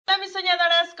mis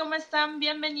soñadoras, ¿cómo están?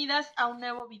 Bienvenidas a un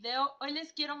nuevo video. Hoy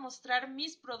les quiero mostrar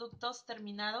mis productos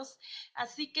terminados,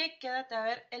 así que quédate a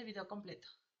ver el video completo.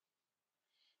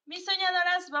 Mis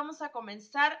soñadoras, vamos a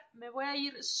comenzar. Me voy a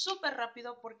ir súper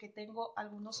rápido porque tengo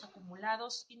algunos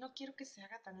acumulados y no quiero que se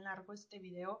haga tan largo este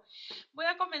video. Voy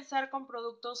a comenzar con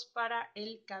productos para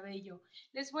el cabello.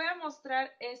 Les voy a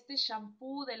mostrar este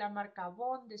shampoo de la marca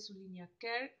Bond de su línea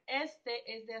Care.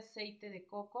 Este es de aceite de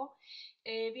coco.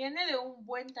 Viene de un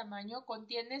buen tamaño,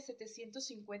 contiene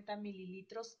 750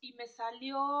 mililitros y me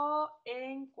salió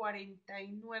en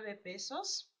 49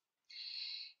 pesos.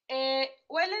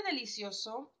 Huele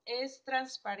delicioso, es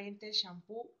transparente el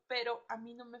shampoo, pero a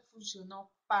mí no me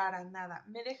funcionó para nada.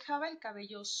 Me dejaba el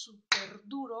cabello súper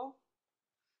duro,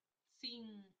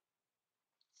 sin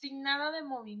nada de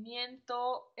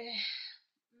movimiento.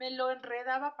 Me lo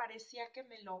enredaba, parecía que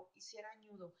me lo hiciera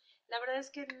ñudo. La verdad es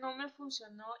que no me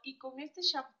funcionó y con este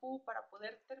shampoo para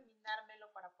poder terminármelo,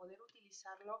 para poder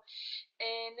utilizarlo,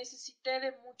 necesité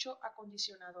de mucho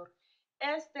acondicionador.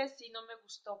 Este sí no me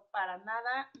gustó para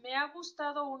nada. Me ha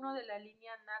gustado uno de la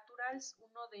línea Naturals,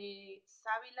 uno de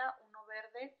sábila, uno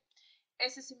verde.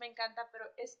 Ese sí me encanta, pero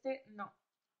este no.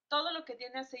 Todo lo que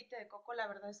tiene aceite de coco, la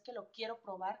verdad es que lo quiero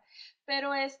probar,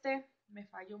 pero este me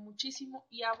falló muchísimo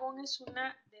y Avon es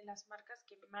una de las marcas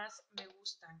que más me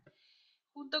gustan.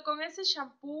 Junto con ese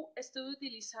shampoo estuve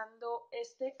utilizando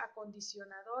este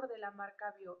acondicionador de la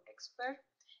marca BioExpert.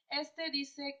 Este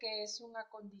dice que es un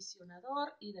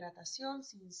acondicionador, hidratación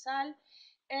sin sal.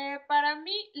 Para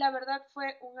mí, la verdad,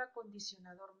 fue un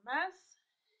acondicionador más.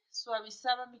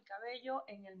 Suavizaba mi cabello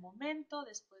en el momento,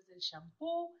 después del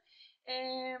shampoo.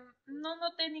 No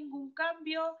noté ningún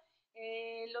cambio.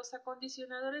 Los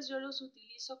acondicionadores yo los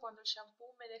utilizo cuando el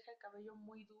shampoo me deja el cabello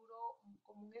muy duro,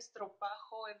 como un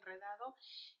estropajo enredado.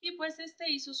 Y pues este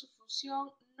hizo su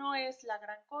función, no es la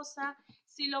gran cosa.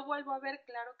 Si lo vuelvo a ver,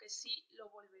 claro que sí, lo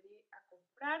volveré a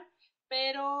comprar,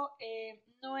 pero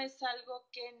no es algo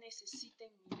que necesite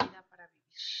en mi vida para vivir.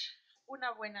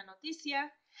 Una buena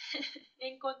noticia,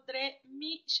 encontré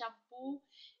mi shampoo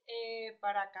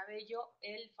para cabello,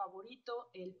 el favorito,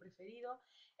 el preferido.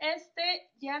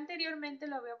 Este ya anteriormente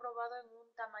lo había probado en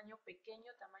un tamaño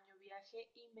pequeño, tamaño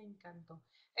viaje, y me encantó.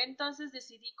 Entonces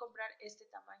decidí comprar este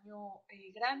tamaño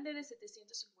grande de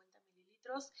 750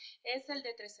 mililitros. Es el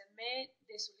de 13M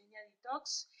de su línea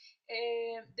Detox,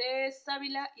 de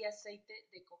sábila y aceite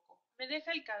de coco. Me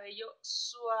deja el cabello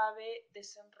suave,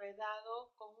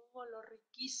 desenredado, con un olor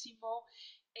riquísimo.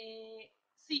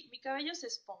 Sí, mi cabello se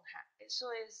esponja.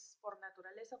 Eso es por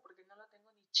naturaleza porque no lo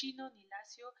tengo ni chino ni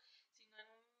lacio, sino en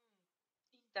un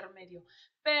intermedio.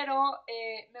 Pero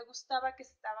me gustaba que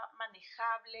estaba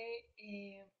manejable.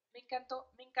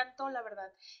 Me encantó la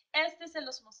verdad. Este se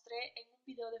los mostré en un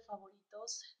video de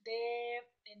favoritos de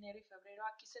enero y febrero.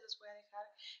 Aquí se los voy a dejar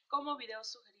como video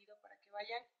sugerido para que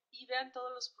vayan y vean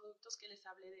todos los productos que les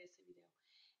hablé de ese video.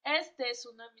 Este es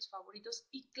uno de mis favoritos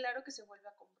y claro que se vuelve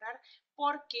a comprar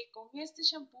porque con este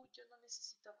shampoo yo no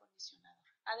necesito acondicionador.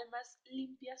 Además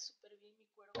limpia súper bien mi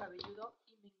cuero cabelludo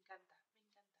y me encanta, me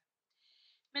encanta.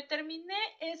 Me terminé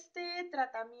este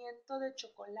tratamiento de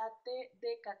chocolate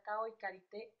de cacao y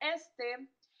karité. Este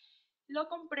lo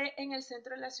compré en el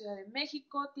centro de la Ciudad de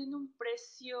México. Tiene un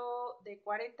precio de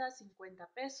 40 a 50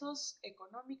 pesos,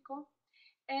 económico.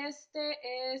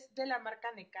 Este es de la marca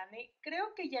Necane.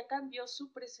 Creo que ya cambió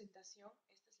su presentación.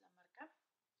 Esta es la marca.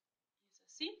 Y es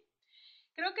así.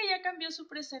 Creo que ya cambió su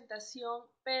presentación,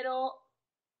 pero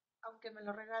aunque me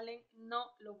lo regalen,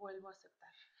 no lo vuelvo a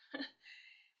aceptar.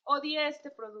 Odié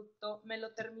este producto, me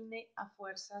lo terminé a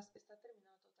fuerzas, está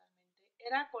terminado totalmente.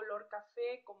 Era color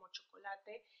café como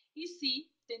chocolate y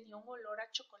sí, tenía un olor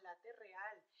a chocolate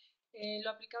real.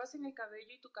 Lo aplicabas en el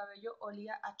cabello y tu cabello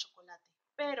olía a chocolate.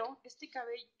 Pero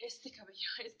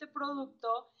este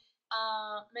producto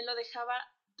me lo dejaba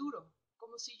duro,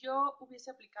 como si yo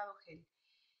hubiese aplicado gel.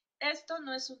 Esto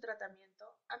no es un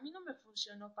tratamiento, a mí no me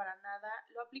funcionó para nada,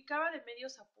 lo aplicaba de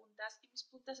medios a puntas y mis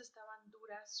puntas estaban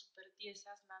duras, súper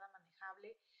tiesas, nada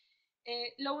manejable.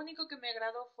 Lo único que me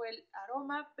agradó fue el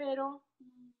aroma, pero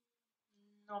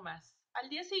no más. Al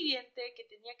día siguiente que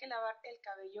tenía que lavar el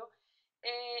cabello,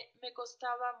 me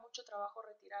costaba mucho trabajo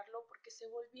retirarlo porque se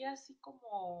volvía así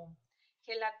como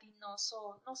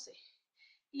gelatinoso, no sé.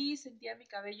 Y sentía mi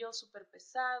cabello súper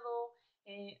pesado,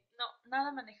 no,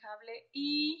 nada manejable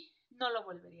y no lo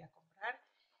volvería a comprar.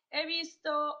 He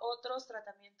visto otros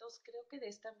tratamientos, creo que de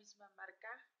esta misma marca,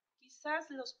 quizás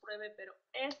los pruebe, pero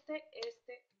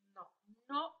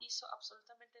no hizo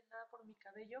absolutamente nada por mi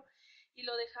cabello y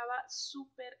lo dejaba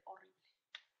súper horrible.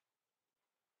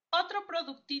 Otro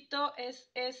productito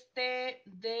es este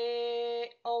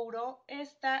de Ouro.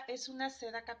 Esta es una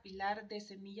seda capilar de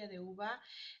semilla de uva.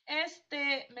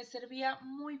 Este me servía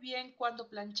muy bien cuando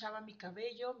planchaba mi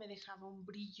cabello. Me dejaba un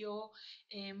brillo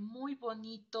muy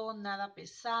bonito, nada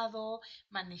pesado,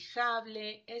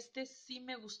 manejable. Este sí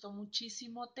me gustó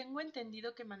muchísimo. Tengo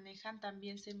entendido que manejan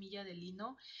también semilla de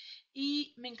lino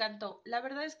y me encantó. La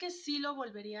verdad es que sí lo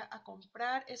volvería a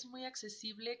comprar, es muy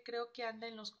accesible, creo que anda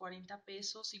en los 40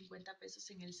 pesos, 50 pesos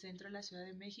en el centro de la Ciudad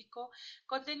de México.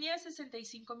 Contenía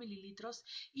 65 mililitros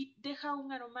y deja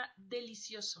un aroma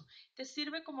delicioso. Te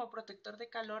sirve como protector de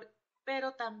calor,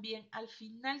 pero también al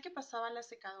final que pasaba la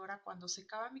secadora, cuando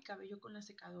secaba mi cabello con la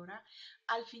secadora,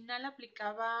 al final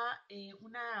aplicaba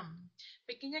una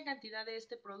pequeña cantidad de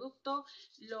este producto,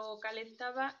 lo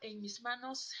calentaba en mis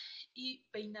manos y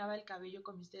peinaba el cabello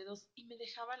con mis dedos y me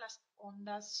dejaba las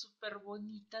ondas súper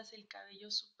bonitas, el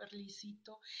cabello súper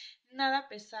lisito, nada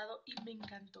pesado y me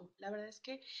encantó. La verdad es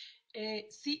que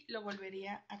sí lo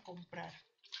volvería a comprar.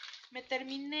 Me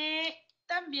terminé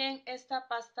también esta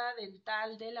pasta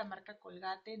dental de la marca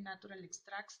Colgate Natural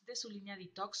Extracts de su línea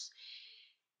Detox.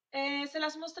 Se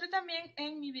las mostré también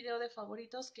en mi video de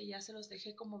favoritos que ya se los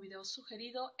dejé como video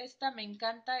sugerido. Esta me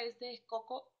encanta, es de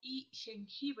coco y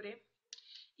jengibre.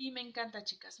 Y me encanta,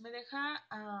 chicas. Me deja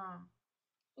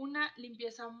una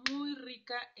limpieza muy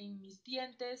rica en mis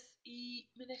dientes y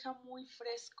me deja muy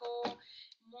fresco,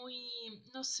 muy,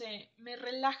 no sé, me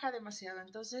relaja demasiado.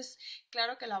 Entonces,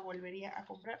 claro que la volvería a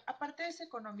comprar. Aparte es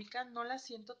económica, no la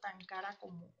siento tan cara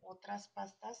como otras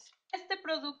pastas. Este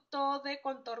producto de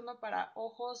contorno para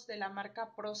ojos de la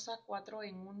marca Prosa 4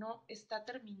 en 1 está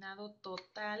terminado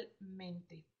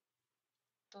totalmente.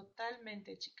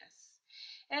 Totalmente, chicas.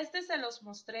 Este se los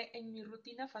mostré en mi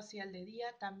rutina facial de día,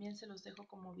 también se los dejo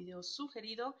como video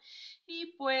sugerido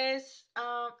y pues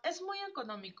es muy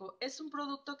económico, es un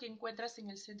producto que encuentras en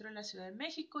el centro de la Ciudad de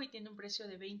México y tiene un precio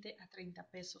de 20 a 30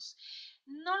 pesos.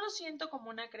 No lo siento como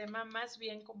una crema, más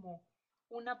bien como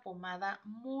una pomada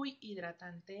muy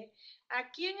hidratante.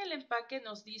 Aquí en el empaque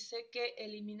nos dice que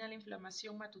elimina la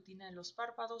inflamación matutina de los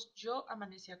párpados. Yo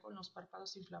amanecía con los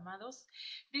párpados inflamados.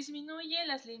 Disminuye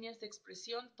las líneas de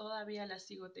expresión, todavía las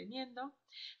sigo teniendo.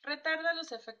 Retarda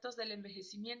los efectos del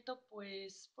envejecimiento,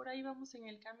 pues por ahí vamos en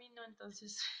el camino,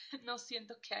 entonces no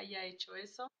siento que haya hecho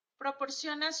eso.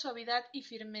 Proporciona suavidad y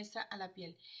firmeza a la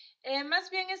piel. Más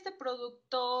bien este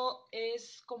producto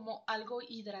es como algo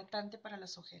hidratante para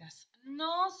las ojeras.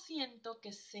 No siento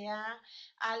que sea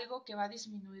algo que va a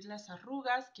disminuir las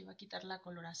arrugas, que va a quitar la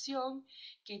coloración,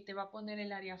 que te va a poner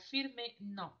el área firme.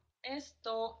 No,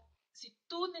 esto, si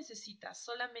tú necesitas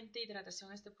solamente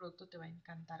hidratación, este producto te va a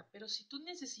encantar. Pero si tú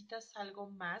necesitas algo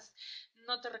más,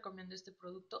 no te recomiendo este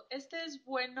producto. Este es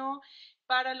bueno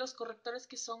para los correctores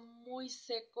que son muy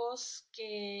secos,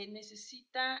 que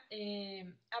necesita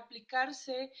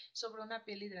aplicarse sobre una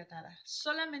piel hidratada.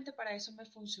 Solamente para eso me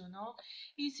funcionó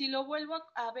y si lo vuelvo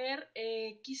a ver,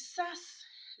 quizás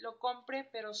lo compre,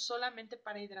 pero solamente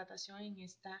para hidratación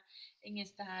en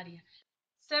esta área.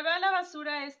 Se va a la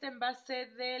basura este envase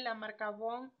de la marca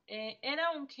Bon.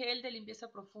 Era un gel de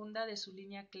limpieza profunda de su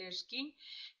línea Clear Skin.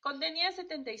 Contenía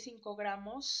 75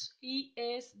 gramos y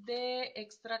es de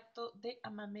extracto de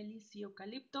amamelis y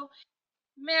eucalipto.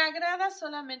 Me agrada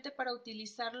solamente para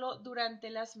utilizarlo durante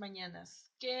las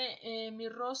mañanas, que mi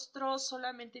rostro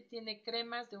solamente tiene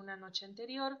cremas de una noche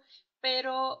anterior,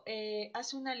 pero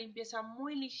hace una limpieza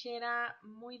muy ligera,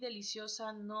 muy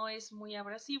deliciosa, no es muy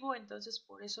abrasivo, entonces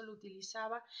por eso lo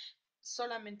utilizaba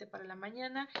solamente para la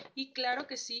mañana y claro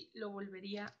que sí lo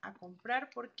volvería a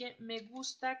comprar porque me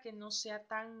gusta que no sea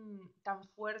tan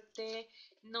fuerte,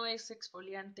 no es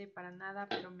exfoliante para nada,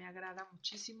 pero me agrada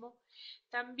muchísimo.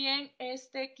 También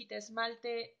este quita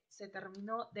esmalte se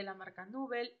terminó de la marca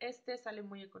Nubel. Este sale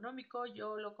muy económico,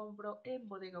 yo lo compro en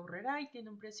Bodega Aurrerá y tiene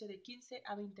un precio de 15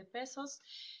 a 20 pesos.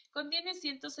 Contiene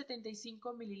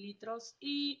 175 mililitros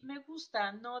y me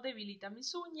gusta, no debilita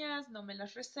mis uñas, no me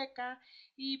las reseca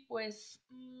y pues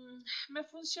me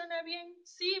funciona bien.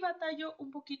 Sí batallo un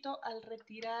poquito al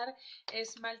retirar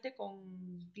esmalte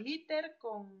con glitter,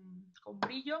 con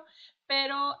brillo,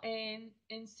 pero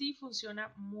en sí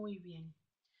funciona muy bien.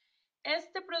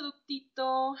 Este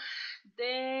productito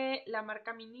de la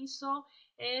marca Miniso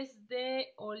es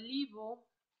de olivo.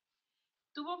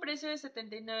 Tuvo un precio de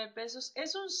 79 pesos.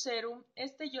 Es un serum.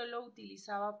 Este yo lo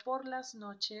utilizaba por las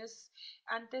noches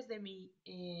antes de mi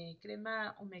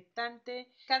crema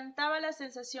humectante. Cantaba la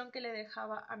sensación que le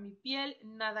dejaba a mi piel.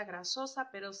 Nada grasosa,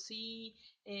 pero sí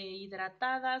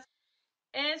hidratada.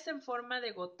 Es en forma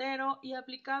de gotero y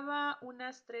aplicaba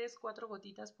unas 3, 4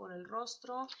 gotitas por el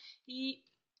rostro y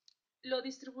lo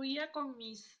distribuía con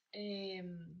mis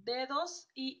dedos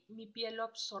y mi piel lo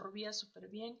absorbía súper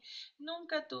bien.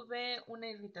 Nunca tuve una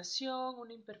irritación,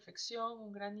 una imperfección,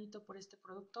 un granito por este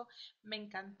producto. Me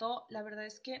encantó, la verdad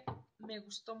es que me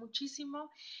gustó muchísimo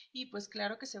y pues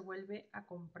claro que se vuelve a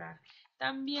comprar.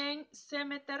 También se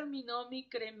me terminó mi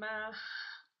crema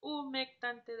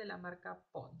humectante de la marca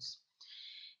Pond's.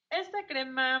 Esta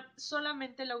crema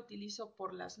solamente la utilizo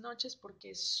por las noches porque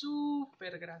es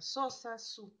súper grasosa,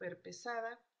 súper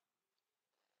pesada.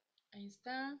 Ahí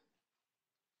está.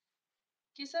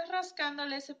 Quizás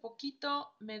rascándole ese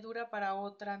poquito me dura para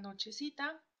otra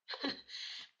nochecita.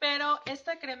 Pero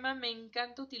esta crema me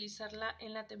encanta utilizarla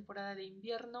en la temporada de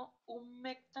invierno,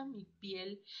 humecta mi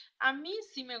piel. A mí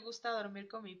sí me gusta dormir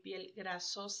con mi piel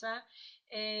grasosa.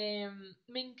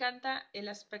 Me encanta el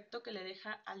aspecto que le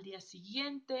deja al día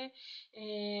siguiente.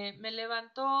 Me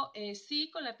levanto,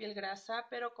 sí, con la piel grasa,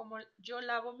 pero como yo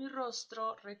lavo mi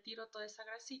rostro, retiro toda esa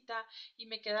grasita y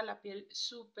me queda la piel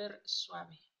súper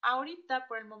suave. Ahorita,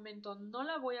 por el momento, no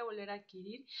la voy a volver a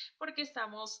adquirir porque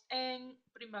estamos en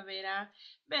primavera,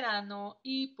 verano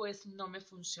y pues no me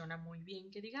funciona muy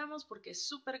bien, que digamos, porque es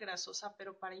súper grasosa,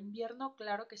 pero para invierno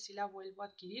claro que sí la vuelvo a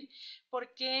adquirir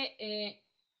porque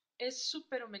es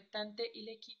súper humectante y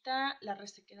le quita la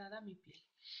resequedad a mi piel.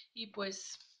 Y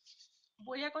pues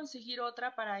voy a conseguir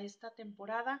otra para esta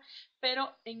temporada,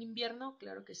 pero en invierno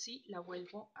claro que sí la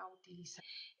vuelvo a utilizar.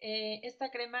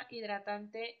 Esta crema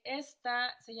hidratante,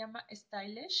 esta se llama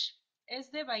Stylish,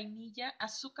 es de vainilla,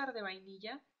 azúcar de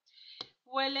vainilla.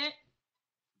 Huele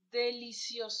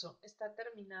delicioso, está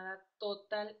terminada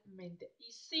totalmente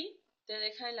y sí te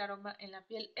deja el aroma en la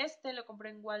piel. Este lo compré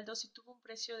en Waldos y tuvo un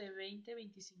precio de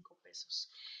 20-25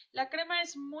 pesos. La crema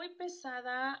es muy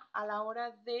pesada a la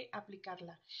hora de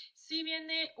aplicarla. Sí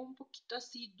viene un poquito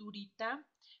así durita,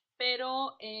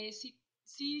 pero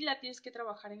sí la tienes que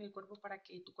trabajar en el cuerpo para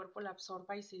que tu cuerpo la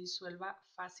absorba y se disuelva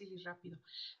fácil y rápido.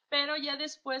 Pero ya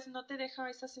después no te deja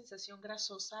esa sensación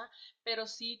grasosa, pero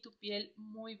sí tu piel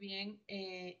muy bien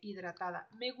hidratada.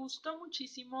 Me gustó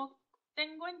muchísimo.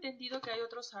 Tengo entendido que hay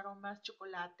otros aromas,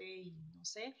 chocolate y no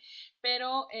sé,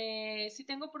 pero si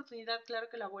tengo oportunidad, claro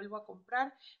que la vuelvo a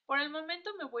comprar. Por el momento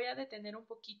me voy a detener un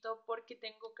poquito porque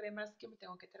tengo cremas que me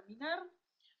tengo que terminar,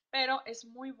 pero es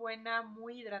muy buena,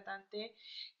 muy hidratante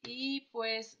y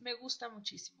pues me gusta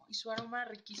muchísimo y su aroma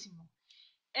riquísimo.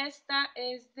 Esta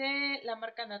es de la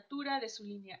marca Natura, de su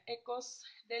línea Ecos,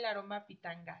 del aroma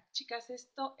pitanga. Chicas,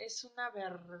 esto es una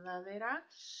verdadera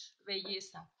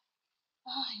belleza.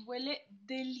 Ay, huele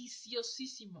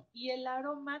deliciosísimo y el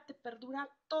aroma te perdura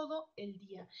todo el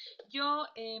día. Yo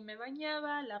me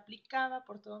bañaba, la aplicaba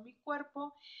por todo mi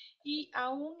cuerpo y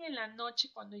aún en la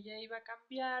noche cuando ya iba a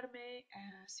cambiarme,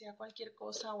 hacía cualquier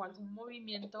cosa o algún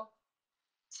movimiento,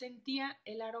 sentía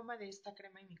el aroma de esta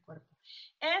crema en mi cuerpo.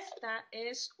 Esta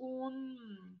es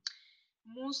un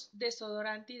mousse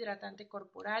desodorante hidratante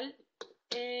corporal.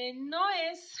 No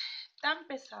es tan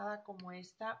pesada como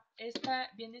esta.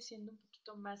 Esta viene siendo un poquito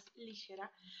más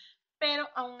ligera, pero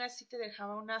aún así te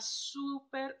dejaba una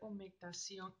súper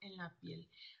humectación en la piel.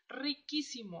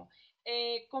 Riquísimo.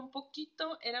 Con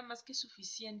poquito era más que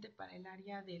suficiente para el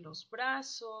área de los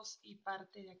brazos y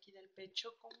parte de aquí del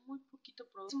pecho con muy poquito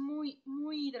producto. Es muy,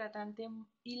 muy hidratante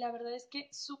y la verdad es que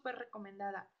súper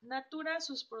recomendada. Natura,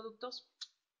 sus productos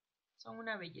son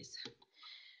una belleza.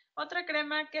 Otra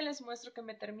crema que les muestro que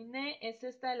me terminé es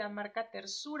esta de la marca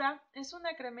Tersura. Es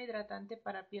una crema hidratante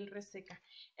para piel reseca.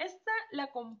 Esta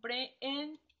la compré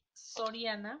en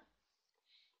Soriana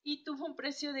y tuvo un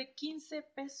precio de 15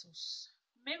 pesos.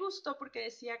 Me gustó porque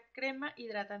decía crema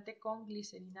hidratante con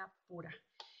glicerina pura.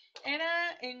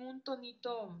 Era en un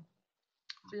tonito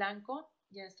blanco,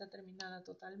 ya está terminada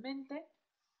totalmente.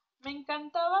 Me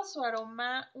encantaba su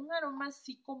aroma, un aroma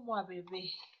así como a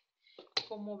bebé,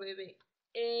 como bebé.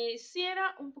 Sí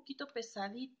era un poquito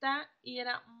pesadita y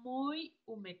era muy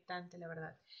humectante, la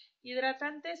verdad.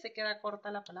 Hidratante, se queda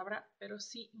corta la palabra, pero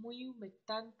sí, muy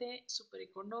humectante, súper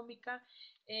económica.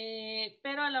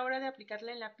 Pero a la hora de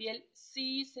aplicarla en la piel,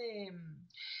 sí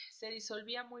se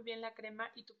disolvía muy bien la crema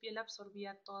y tu piel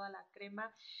absorbía toda la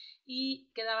crema y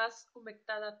quedabas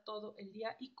humectada todo el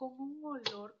día y con un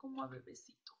olor como a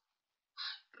bebecito.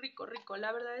 Rico, rico.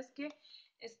 La verdad es que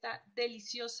está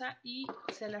deliciosa y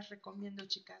se las recomiendo,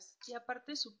 chicas. Y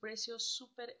aparte su precio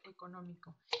súper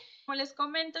económico. Como les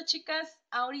comento, chicas,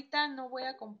 ahorita no voy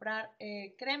a comprar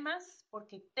cremas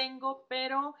porque tengo,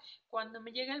 pero cuando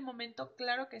me llegue el momento,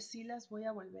 claro que sí las voy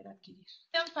a volver a adquirir.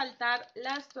 Me van a faltar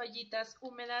las toallitas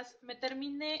húmedas. Me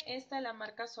terminé esta de la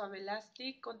marca Suave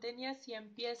Elastic. Contenía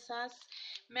 100 piezas.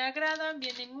 Me agradan,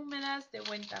 vienen húmedas, de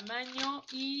buen tamaño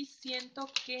y siento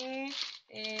que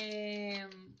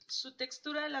su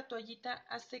textura de la toallita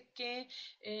hace que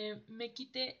me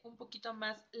quite un poquito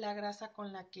más la grasa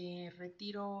con la que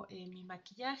retiro mi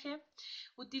maquillaje.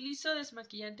 Utilizo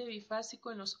desmaquillante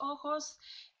bifásico en los ojos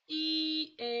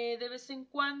y de vez en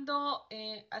cuando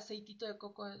aceitito de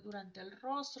coco durante el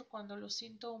rostro cuando lo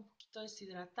siento un poquito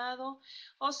deshidratado,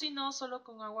 o si no, solo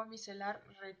con agua micelar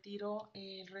retiro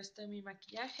el resto de mi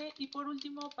maquillaje. Y por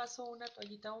último paso una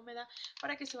toallita húmeda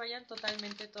para que se vayan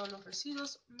totalmente todos los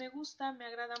residuos. Me gusta, me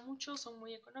agrada mucho, son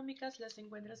muy económicas, las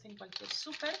encuentras en cualquier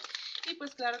súper y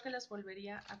pues claro que las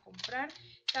volvería a comprar.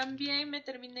 También me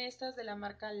terminé estas de la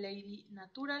marca Lady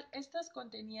Natural. Estas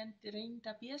contenían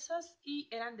 30 piezas y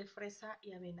eran de fresa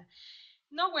y avena.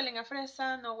 No huelen a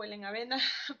fresa, no huelen a avena,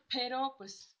 pero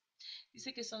pues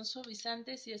dice que son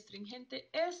suavizantes y astringentes.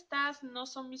 Estas no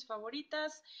son mis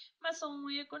favoritas, más son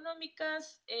muy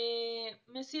económicas.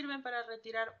 Me sirven para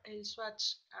retirar el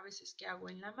swatch a veces que hago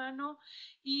en la mano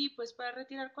y pues para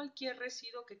retirar cualquier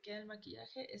residuo que quede en el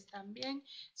maquillaje están bien.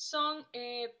 Son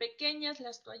pequeñas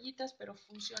las toallitas, pero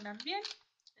funcionan bien.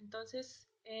 Entonces,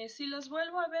 si los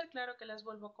vuelvo a ver, claro que las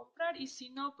vuelvo a comprar y si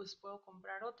no, pues puedo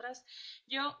comprar otras.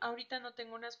 Yo ahorita no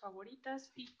tengo unas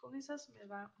favoritas y con esas me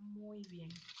va muy bien.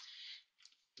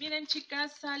 Miren,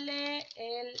 chicas, sale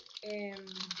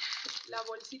la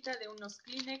bolsita de unos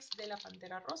Kleenex de la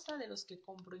Pantera Rosa, de los que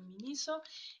compro en Miniso.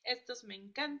 Estos me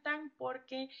encantan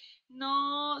porque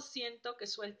no siento que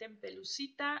suelten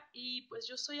pelucita y pues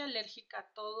yo soy alérgica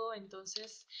a todo,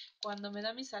 entonces cuando me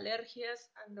da mis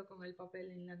alergias ando con el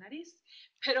papel en la nariz,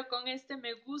 pero con este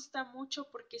me gusta mucho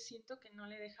porque siento que no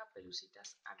le deja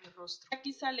pelucitas a mi rostro.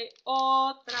 Aquí sale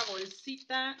otra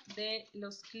bolsita de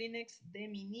los Kleenex de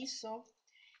Miniso.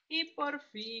 Y por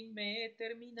fin me he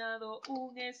terminado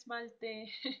un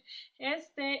esmalte.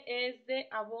 Este es de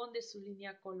Avon de su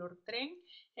línea Color Tren.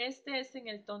 Este es en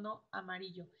el tono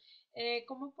amarillo.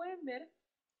 Como pueden ver,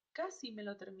 casi me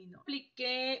lo termino.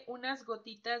 Apliqué unas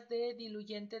gotitas de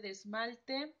diluyente de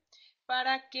esmalte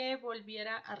para que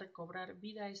volviera a recobrar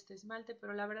vida este esmalte,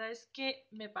 pero la verdad es que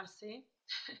me pasé.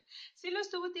 Sí lo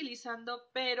estuve utilizando,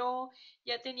 pero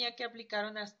ya tenía que aplicar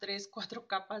unas 3, 4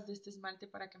 capas de este esmalte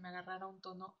para que me agarrara un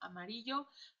tono amarillo,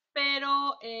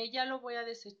 pero ya lo voy a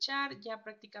desechar, ya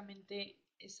prácticamente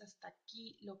es hasta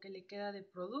aquí lo que le queda de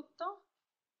producto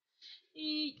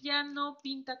y ya no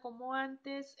pinta como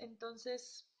antes,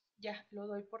 entonces ya lo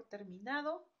doy por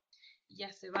terminado y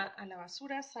ya se va a la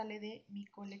basura, sale de mi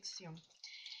colección.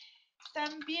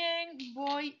 También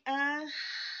voy a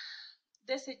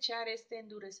desechar este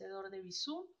endurecedor de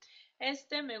bisú.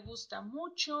 Este me gusta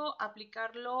mucho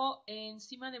aplicarlo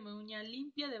encima de mi uña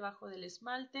limpia debajo del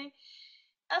esmalte.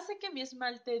 Hace que mi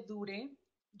esmalte dure.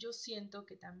 Yo siento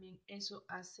que también eso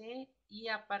hace y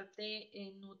aparte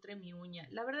nutre mi uña.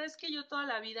 La verdad es que yo toda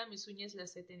la vida mis uñas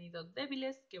las he tenido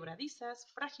débiles, quebradizas,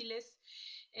 frágiles.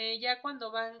 Ya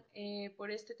cuando van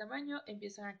por este tamaño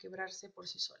empiezan a quebrarse por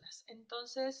sí solas.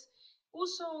 Entonces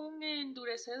uso un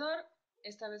endurecedor.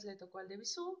 Esta vez le tocó al de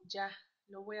bisú, ya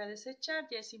lo voy a desechar,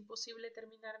 ya es imposible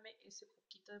terminarme ese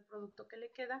poquito de producto que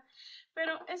le queda,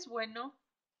 pero es bueno,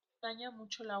 daña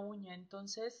mucho la uña,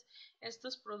 entonces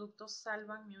estos productos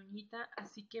salvan mi uñita,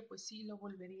 así que pues sí lo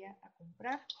volvería a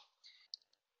comprar.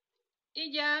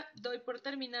 Y ya doy por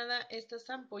terminada estas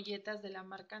ampolletas de la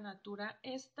marca Natura.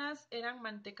 Estas eran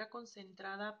manteca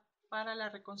concentrada para la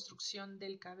reconstrucción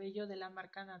del cabello de la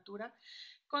marca Natura.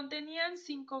 Contenían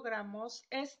 5 gramos.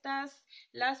 Estas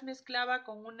las mezclaba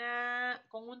con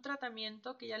un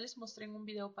tratamiento que ya les mostré en un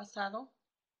video pasado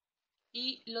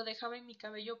y lo dejaba en mi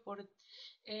cabello por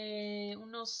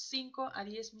unos 5 a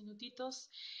 10 minutitos.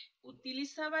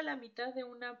 Utilizaba la mitad de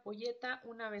una ampolleta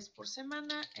una vez por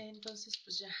semana, entonces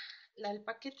pues ya, el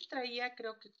paquete traía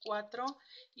creo que 4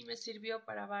 y me sirvió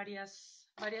para varias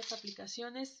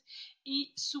aplicaciones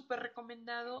y súper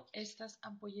recomendado estas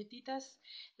ampolletitas.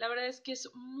 La verdad es que es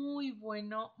muy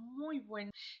bueno, muy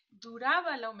bueno.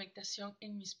 Duraba la humectación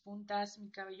en mis puntas, mi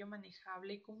cabello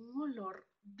manejable con un olor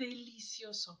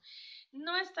delicioso.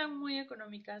 No están muy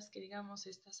económicas, que digamos,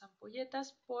 estas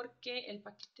ampolletas porque el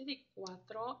paquete de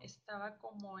 4 estaba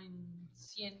como en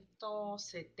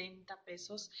 170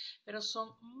 pesos, pero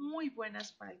son muy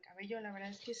buenas para el cabello. La verdad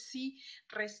es que sí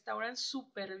restauran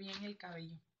súper bien el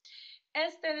cabello.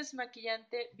 Este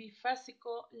desmaquillante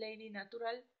bifásico Lady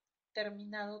Natural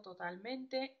terminado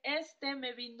totalmente. Este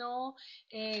me vino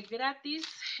gratis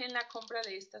en la compra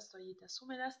de estas toallitas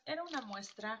húmedas. Era una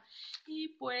muestra y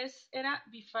pues era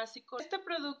bifásico. Este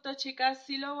producto, chicas,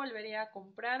 sí lo volvería a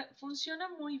comprar. Funciona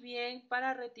muy bien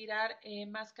para retirar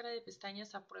máscara de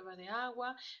pestañas a prueba de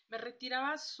agua. Me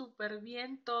retiraba súper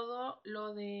bien todo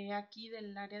lo de aquí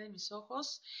del área de mis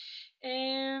ojos.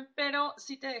 Pero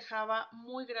sí te dejaba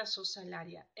muy grasosa el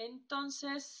área.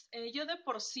 Entonces, yo de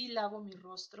por sí lavo mi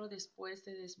rostro después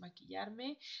de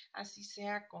desmaquillarme, así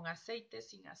sea con aceite,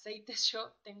 sin aceite,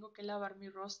 yo tengo que lavar mi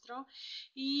rostro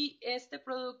y este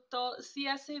producto sí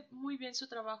hace muy bien su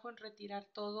trabajo en retirar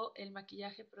todo el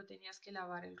maquillaje, pero tenías que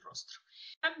lavar el rostro.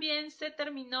 También se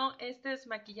terminó este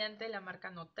desmaquillante de la marca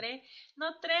Notre.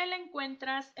 Notre la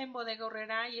encuentras en Bodega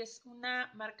Aurrera y es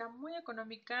una marca muy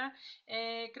económica.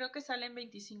 Creo que salen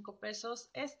 25 pesos.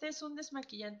 Este es un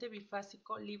desmaquillante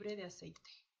bifásico libre de aceite.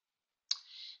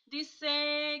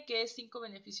 Dice que es 5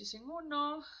 beneficios en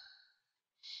uno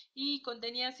y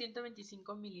contenía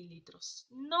 125 mililitros.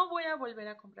 No voy a volver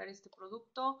a comprar este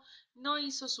producto, no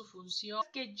hizo su función.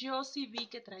 Que yo sí vi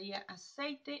que traía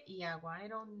aceite y agua.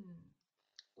 Era un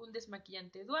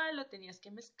desmaquillante dual, lo tenías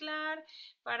que mezclar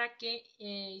para que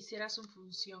hiciera su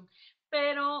función.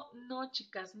 Pero no,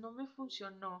 chicas, no me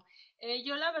funcionó.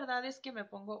 Yo la verdad es que me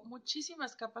pongo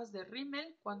muchísimas capas de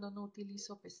rímel cuando no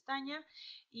utilizo pestaña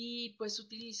y pues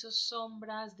utilizo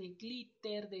sombras de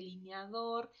glitter,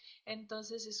 delineador,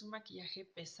 entonces es un maquillaje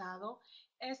pesado.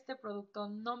 Este producto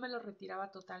no me lo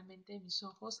retiraba totalmente de mis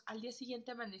ojos. Al día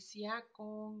siguiente amanecía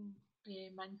con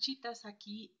manchitas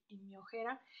aquí en mi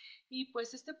ojera y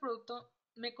pues este producto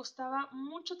me costaba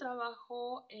mucho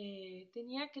trabajo,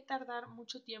 tenía que tardar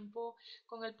mucho tiempo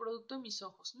con el producto en mis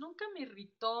ojos. Nunca me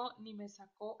irritó ni me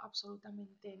sacó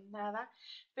absolutamente nada,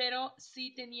 pero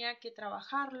sí tenía que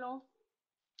trabajarlo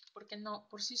porque no,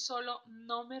 por sí solo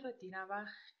no me retiraba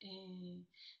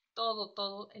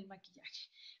todo el maquillaje.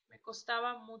 Me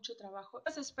costaba mucho trabajo.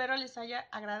 Pues espero les haya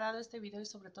agradado este video y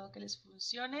sobre todo que les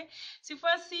funcione. Si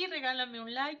fue así, regálame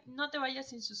un like. No te vayas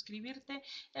sin suscribirte.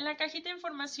 En la cajita de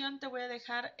información te voy a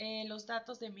dejar los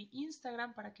datos de mi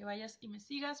Instagram para que vayas y me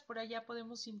sigas. Por allá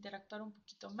podemos interactuar un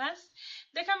poquito más.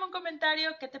 Déjame un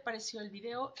comentario qué te pareció el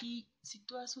video y si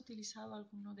tú has utilizado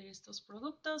alguno de estos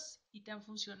productos y te han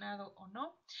funcionado o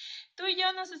no. Tú y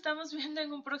yo nos estamos viendo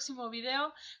en un próximo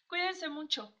video. Cuídense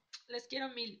mucho. Les quiero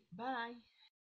mil. Bye.